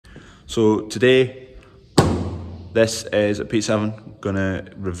So today, this is a pizza oven. Gonna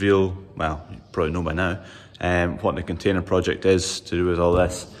reveal, well, you probably know by now, what the container project is to do with all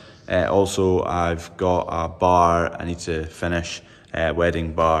this. Also, I've got a bar I need to finish,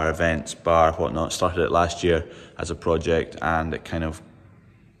 wedding bar, events bar, whatnot. Started it last year as a project and it kind of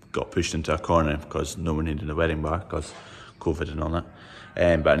got pushed into a corner because no one needed a wedding bar because COVID and all that.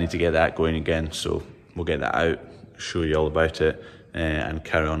 But I need to get that going again, so we'll get that out, show you all about it, and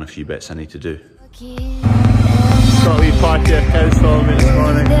carry on a few bits I need to do. Got a wee party of cows following me this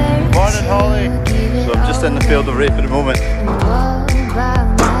morning. Morning, Holly! So I'm just in the field of rape at the moment.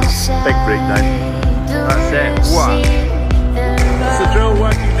 Big breakdown. That's it. Wow. That's the drill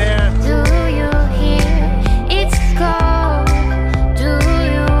working there.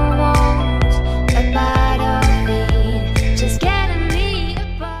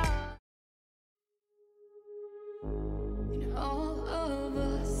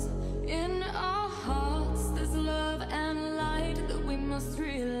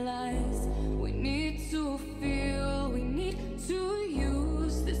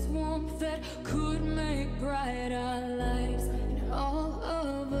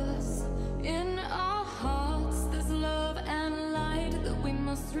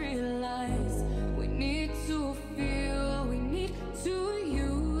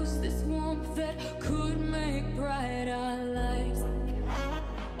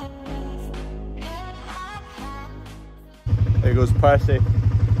 There goes Percy.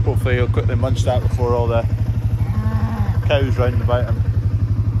 Hopefully he'll quickly munch that before all the cows round about him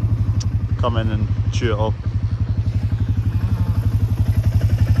come in and chew it all.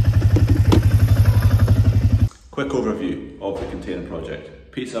 Quick overview of the container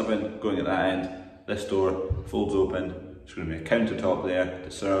project. Pizza oven going at that end. This door folds open. There's going to be a countertop there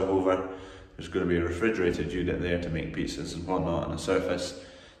to serve over. There's going to be a refrigerated unit there to make pizzas and whatnot on a surface.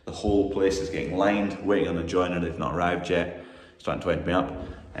 The whole place is getting lined, waiting on the joiner. They've not arrived yet. Starting to wind me up.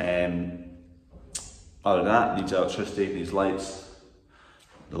 Other than that, needs electricity, needs lights,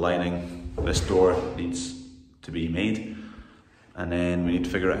 the lining. This door needs to be made, and then we need to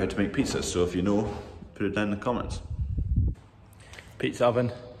figure out how to make pizzas. So if you know, put it down in the comments. Pizza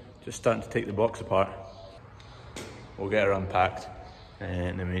oven, just starting to take the box apart. We'll get her unpacked,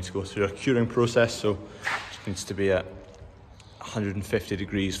 and then we need to go through a curing process. So it needs to be at 150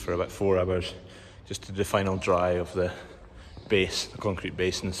 degrees for about 4 hours, just to do the final dry of the base, the concrete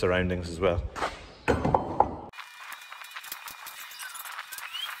base, and the surroundings as well.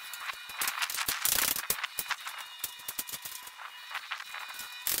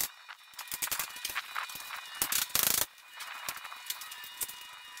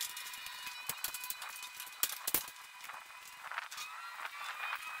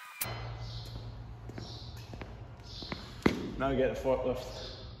 Now get the forklift,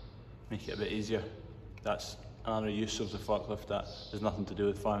 make it a bit easier. That's another use of the forklift that has nothing to do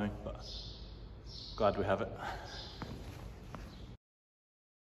with farming, but glad we have it.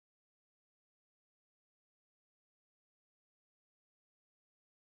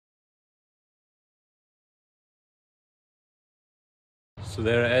 So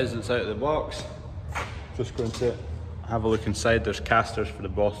there it is, it's out of the box. Just going to have a look inside. There's casters for the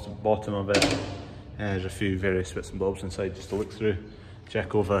bottom of it. There's a few various bits and bobs inside just to look through,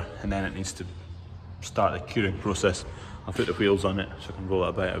 check over, and then it needs to start the curing process. I'll put the wheels on it so I can roll it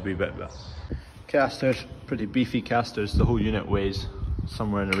about a wee bit. But casters, pretty beefy casters. The whole unit weighs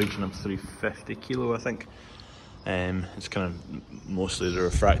somewhere in the region of 350 kilo, I think. It's kind of mostly the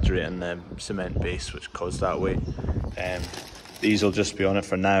refractory and the cement base which caused that weight. These will just be on it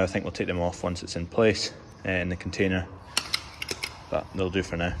for now. I think we'll take them off once it's in place in the container, but they'll do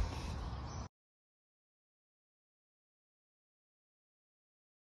for now.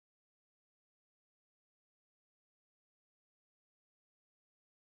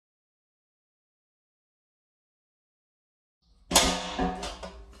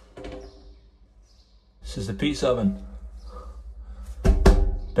 This is the pizza oven.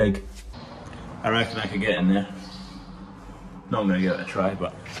 Big. I reckon I could get in there. Not going to give it a try,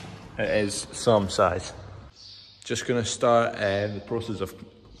 but it is some size. Just going to start the process of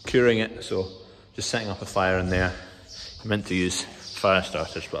curing it. So just setting up a fire in there. I'm meant to use fire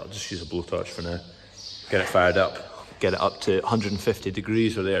starters, but I'll just use a blowtorch for now. Get it fired up, get it up to 150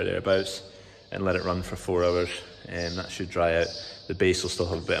 degrees or thereabouts, and let it run for 4 hours. And that should dry out. The base will still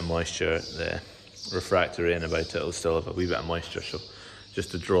have a bit of moisture. The refractory in about it will still have a wee bit of moisture, so just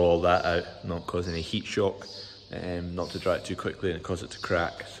to draw all that out, not cause any heat shock, not to dry it too quickly and cause it to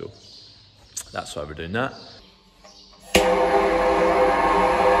crack. So that's why we're doing that.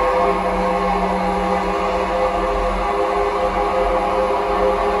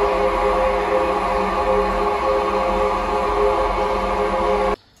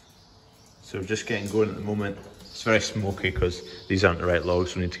 just getting going at the moment. It's very smoky because these aren't the right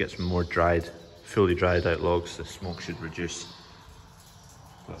logs. We need to get some more dried, fully dried out logs. The smoke should reduce.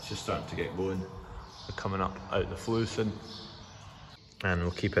 But it's just starting to get going. They're coming up out the flue soon. And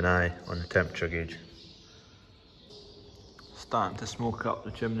we'll keep an eye on the temperature gauge. Starting to smoke up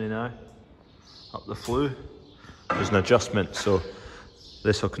the chimney now, up the flue. There's an adjustment, so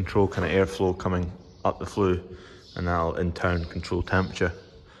this will control kind of airflow coming up the flue, and that'll in turn control temperature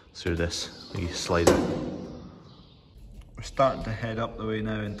through this wee slider. We're starting to head up the way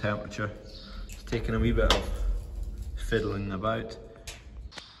now in temperature. It's taking a wee bit of fiddling about,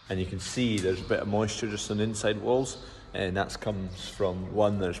 and you can see there's a bit of moisture just on the inside walls, and that comes from,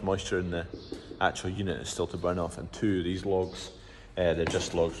 one, there's moisture in the actual unit is still to burn off, and two, these logs, they're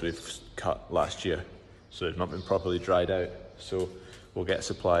just logs we've cut last year, so they've not been properly dried out. So we'll get a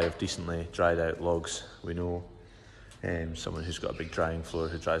supply of decently dried out logs. We know someone who's got a big drying floor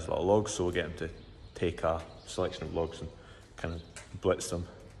who dries a lot of logs, so we'll get him to take a selection of logs and kind of blitz them,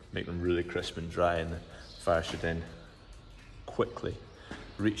 make them really crisp and dry, and the fire should then quickly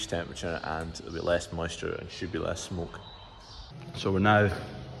reach temperature, and there'll be less moisture and should be less smoke. So we're now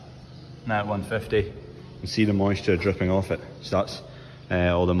at 150. You can see the moisture dripping off it. So that's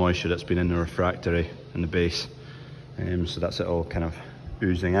all the moisture that's been in the refractory in the base. So that's it all kind of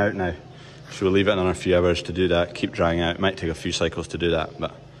oozing out now. So we'll leave it another few hours to do that, keep drying out. It might take a few cycles to do that,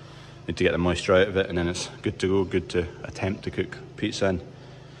 but need to get the moisture out of it, and then it's good to go, good to attempt to cook pizza and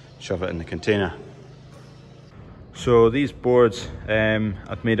shove it in the container. So these boards,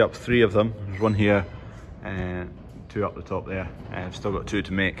 I've made up 3 of them. There's one here, 2 up the top there. I've still got 2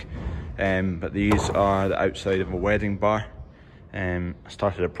 to make, but these are the outside of a wedding bar. I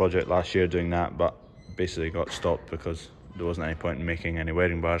started a project last year doing that, but basically got stopped because there wasn't any point in making any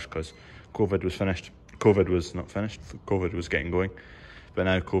wedding bars because COVID was finished. COVID was not finished, COVID was getting going. But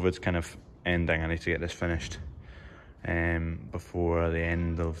now COVID's kind of ending. I need to get this finished before the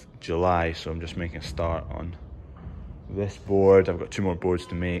end of July, so I'm just making a start on this board. I've got 2 more boards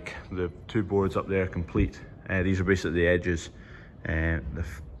to make. The 2 boards up there are complete. These are basically the edges, the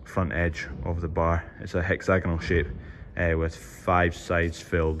front edge of the bar. It's a hexagonal shape with 5 sides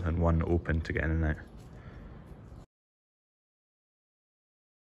filled and 1 open to get in and out.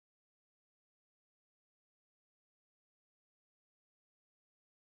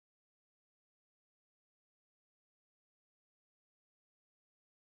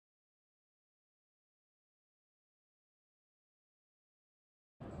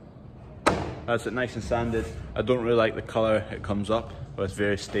 That's it, nice and sanded. I don't really like the colour it comes up with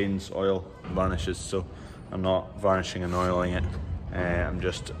various stains, oil, varnishes, so I'm not varnishing and oiling it. I'm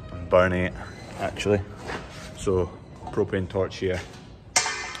just burning it actually. So propane torch here.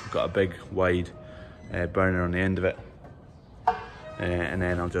 I've got a big wide burner on the end of it, and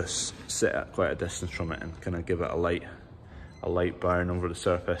then I'll just sit at quite a distance from it and kind of give it a light burn over the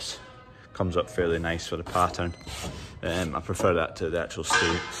surface. Comes up fairly nice for the pattern. I prefer that to the actual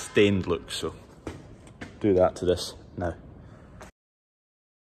stained look, so do that to this now.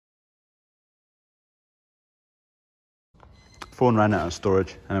 Phone ran out of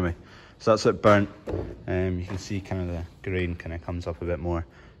storage anyway, so that's it burnt. You can see kind of the grain kind of comes up a bit more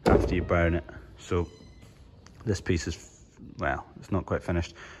after you burn it. So this piece is, well, it's not quite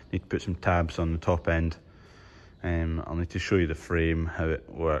finished. Need to put some tabs on the top end. I'll need to show you the frame, how it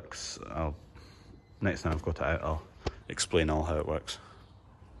works. Next time I've got it out, I'll explain all how it works.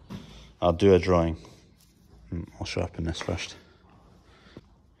 I'll do a drawing. I'll show up in this first.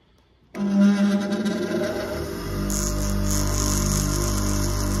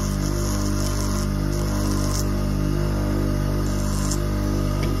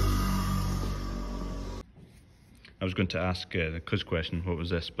 I was going to ask the quiz question, what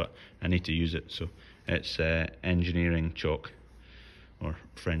was this, but I need to use it, so it's engineering chalk, or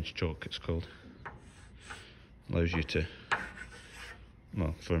French chalk it's called. Allows you to,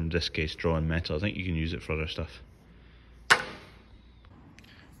 well, for in this case, draw in metal. I think you can use it for other stuff.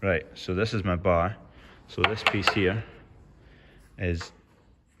 Right, so this is my bar. So this piece here is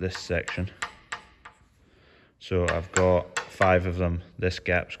this section. So I've got 5 of them. This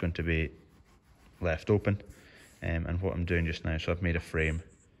gap's going to be left open. And what I'm doing just now, so I've made a frame,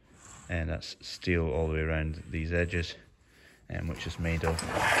 and that's steel all the way around these edges, which is made of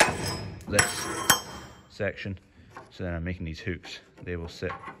this section. So then I'm making these hooks. They will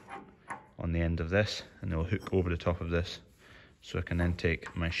sit on the end of this, and they'll hook over the top of this. So I can then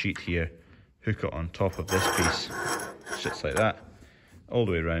take my sheet here, hook it on top of this piece, sits like that, all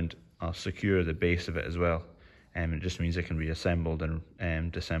the way around. I'll secure the base of it as well, and it just means it can be assembled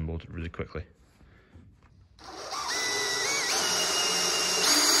and disassembled really quickly.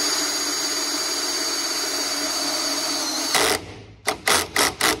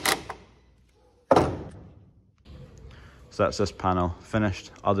 So that's this panel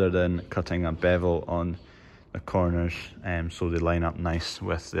finished, other than cutting a bevel on the corners so they line up nice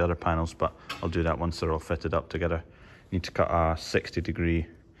with the other panels, but I'll do that once they're all fitted up together. Need to cut a 60-degree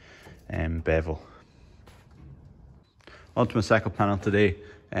bevel. On to my second panel today,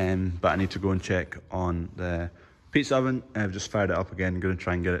 but I need to go and check on the pizza oven. I've just fired it up again, going to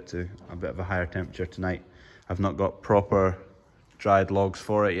try and get it to a bit of a higher temperature tonight. I've not got proper dried logs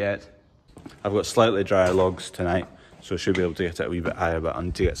for it yet. I've got slightly drier logs tonight, so I should be able to get it a wee bit higher, but I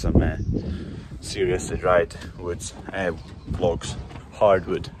need to get some seriously dried woods, logs.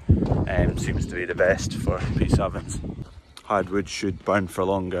 Hardwood seems to be the best for pizza ovens. Hardwood should burn for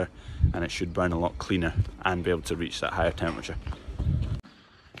longer, and it should burn a lot cleaner and be able to reach that higher temperature.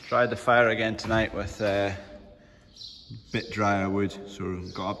 Tried the fire again tonight with a bit drier wood, so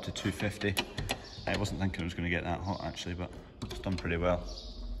got up to 250. I wasn't thinking it was going to get that hot actually, but it's done pretty well.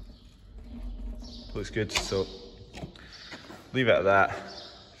 Looks good, so leave it at that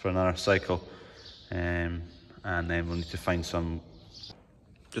for another cycle, and then we'll need to find some.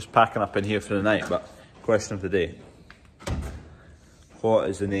 Just packing up in here for the night, but question of the day. What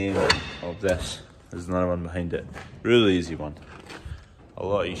is the name of this? There's another one behind it. Really easy one. A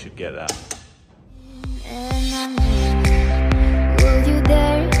lot of you should get that.